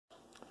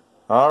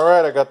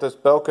Alright, I got this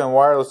Belkin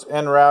Wireless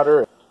N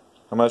Router.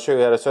 I'm going to show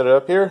you how to set it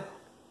up here.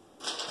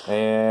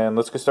 And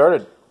let's get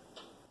started.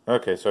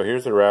 Okay, so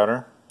here's the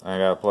router. I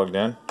got it plugged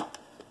in.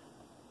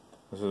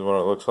 This is what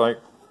it looks like.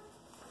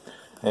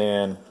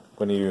 And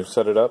when you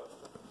set it up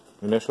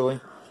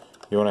initially,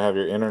 you want to have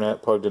your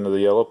internet plugged into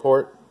the yellow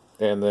port,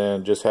 and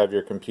then just have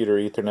your computer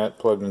Ethernet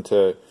plugged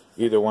into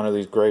either one of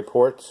these gray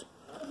ports.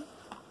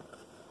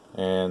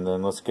 And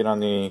then let's get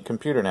on the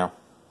computer now.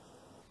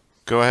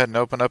 Go ahead and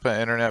open up an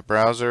internet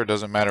browser. It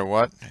doesn't matter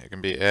what. It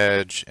can be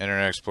Edge,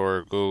 Internet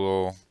Explorer,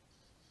 Google,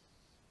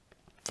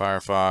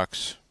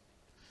 Firefox,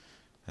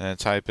 and then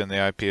type in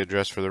the IP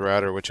address for the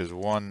router, which is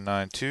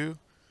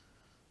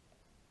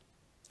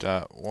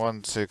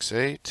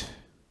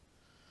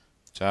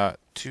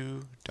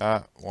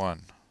 192.168.2.1.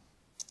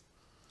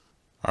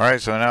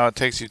 Alright, so now it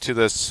takes you to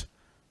this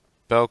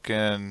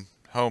Belkin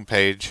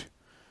homepage,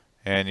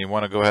 and you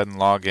want to go ahead and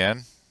log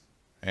in.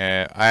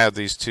 And I have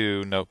these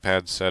two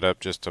notepads set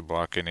up just to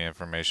block any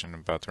information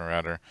about the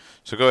router.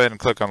 So go ahead and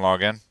click on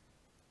login.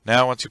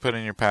 Now once you put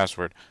in your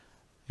password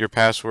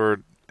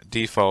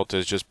default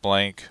is just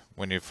blank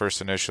when you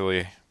first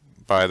initially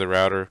buy the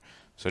router.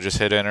 So just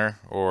hit enter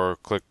or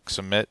click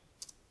submit.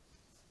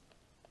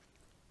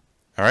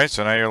 Alright,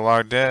 so now you're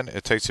logged in.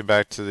 It takes you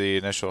back to the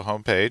initial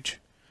home page.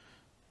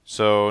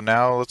 So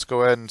now let's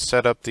go ahead and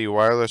set up the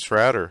wireless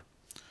router.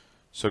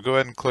 So go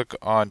ahead and click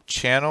on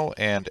channel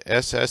and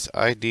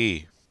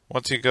SSID.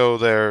 Once you go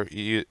there,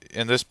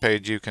 in this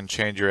page you can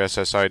change your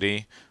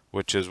SSID,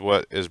 which is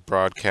what is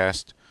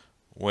broadcast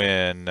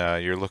when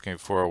you're looking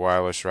for a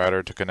wireless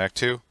router to connect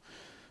to.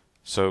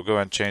 So go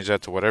ahead and change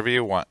that to whatever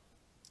you want.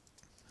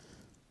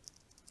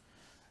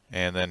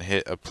 And then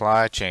hit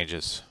apply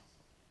changes.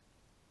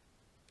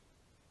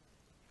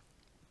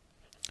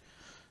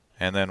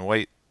 And then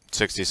wait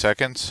 60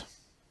 seconds.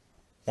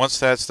 Once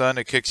that's done,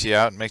 it kicks you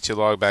out and makes you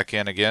log back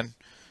in again.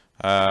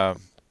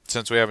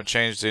 Since we haven't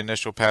changed the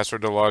initial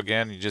password to log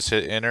in, you just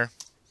hit enter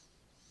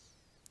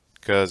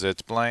because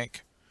it's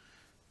blank.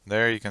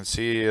 There you can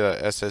see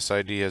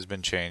SSID has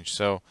been changed.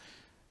 So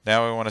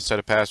now we want to set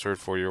a password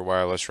for your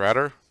wireless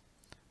router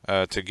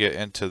to get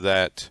into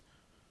that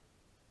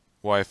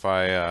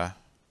Wi-Fi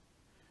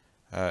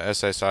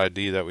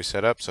SSID that we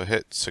set up. So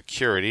hit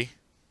security,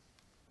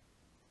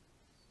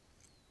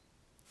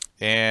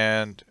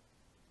 and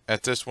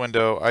at this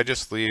window I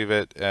just leave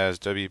it as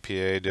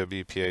WPA,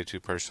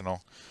 WPA2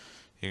 personal.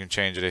 You can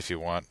change it if you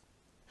want.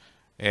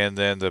 And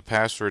then the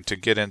password to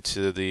get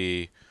into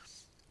the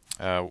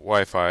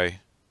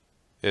Wi-Fi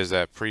is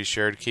that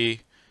pre-shared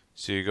key.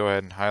 So you go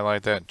ahead and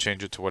highlight that and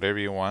change it to whatever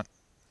you want.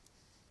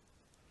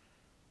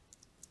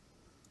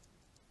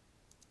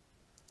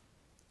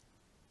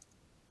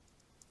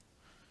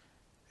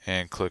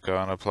 And click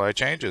on apply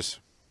changes.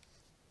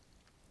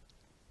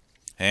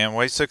 And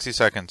wait 60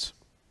 seconds.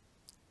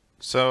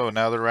 So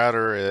now the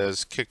router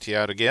is kicked you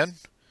out again.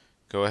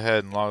 Go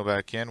ahead and log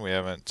back in. We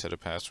haven't set a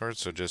password,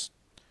 so just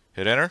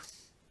hit enter.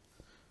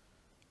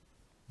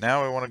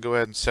 Now we want to go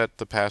ahead and set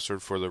the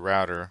password for the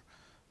router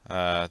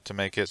to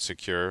make it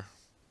secure.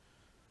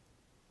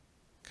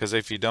 Because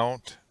if you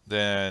don't,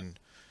 then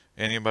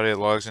anybody that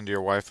logs into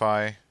your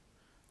Wi-Fi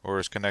or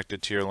is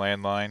connected to your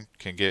landline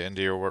can get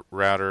into your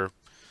router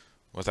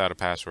without a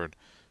password.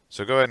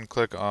 So go ahead and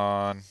click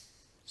on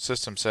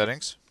System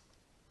Settings.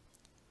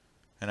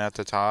 And at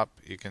the top,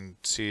 you can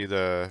see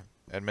the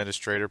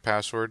administrator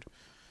password.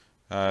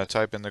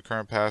 Type in the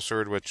current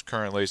password, which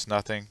currently is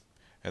nothing,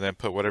 and then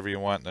put whatever you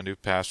want in the new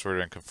password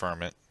and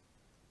confirm it.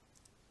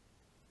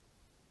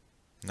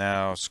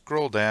 Now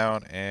scroll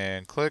down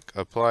and click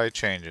apply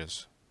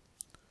changes.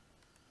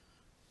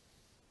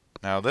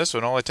 Now this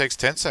one only takes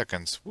 10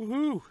 seconds.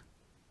 Woohoo!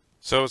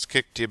 So it's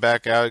kicked you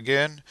back out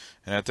again,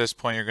 and at this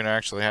point you're going to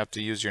actually have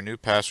to use your new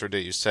password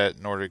that you set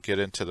in order to get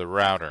into the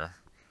router.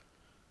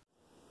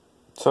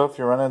 So if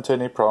you run into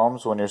any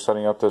problems when you're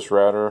setting up this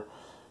router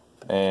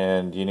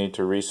and you need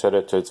to reset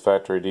it to its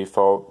factory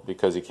default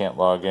because you can't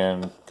log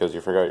in because you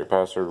forgot your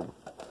password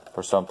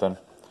or something,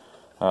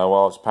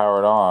 while it's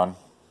powered on,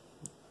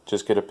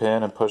 just get a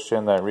pen and push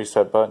in that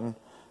reset button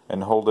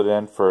and hold it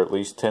in for at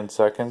least 10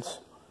 seconds.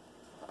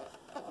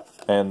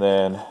 And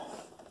then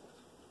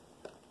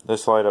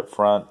this light up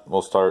front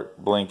will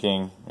start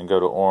blinking and go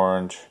to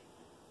orange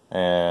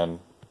and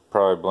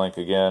probably blink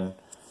again,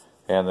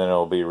 and then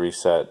it'll be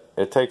reset.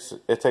 It takes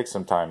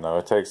some time though.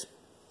 It takes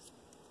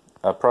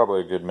probably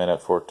a good minute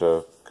for it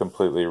to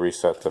completely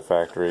reset the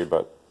factory,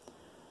 but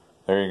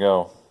there you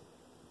go.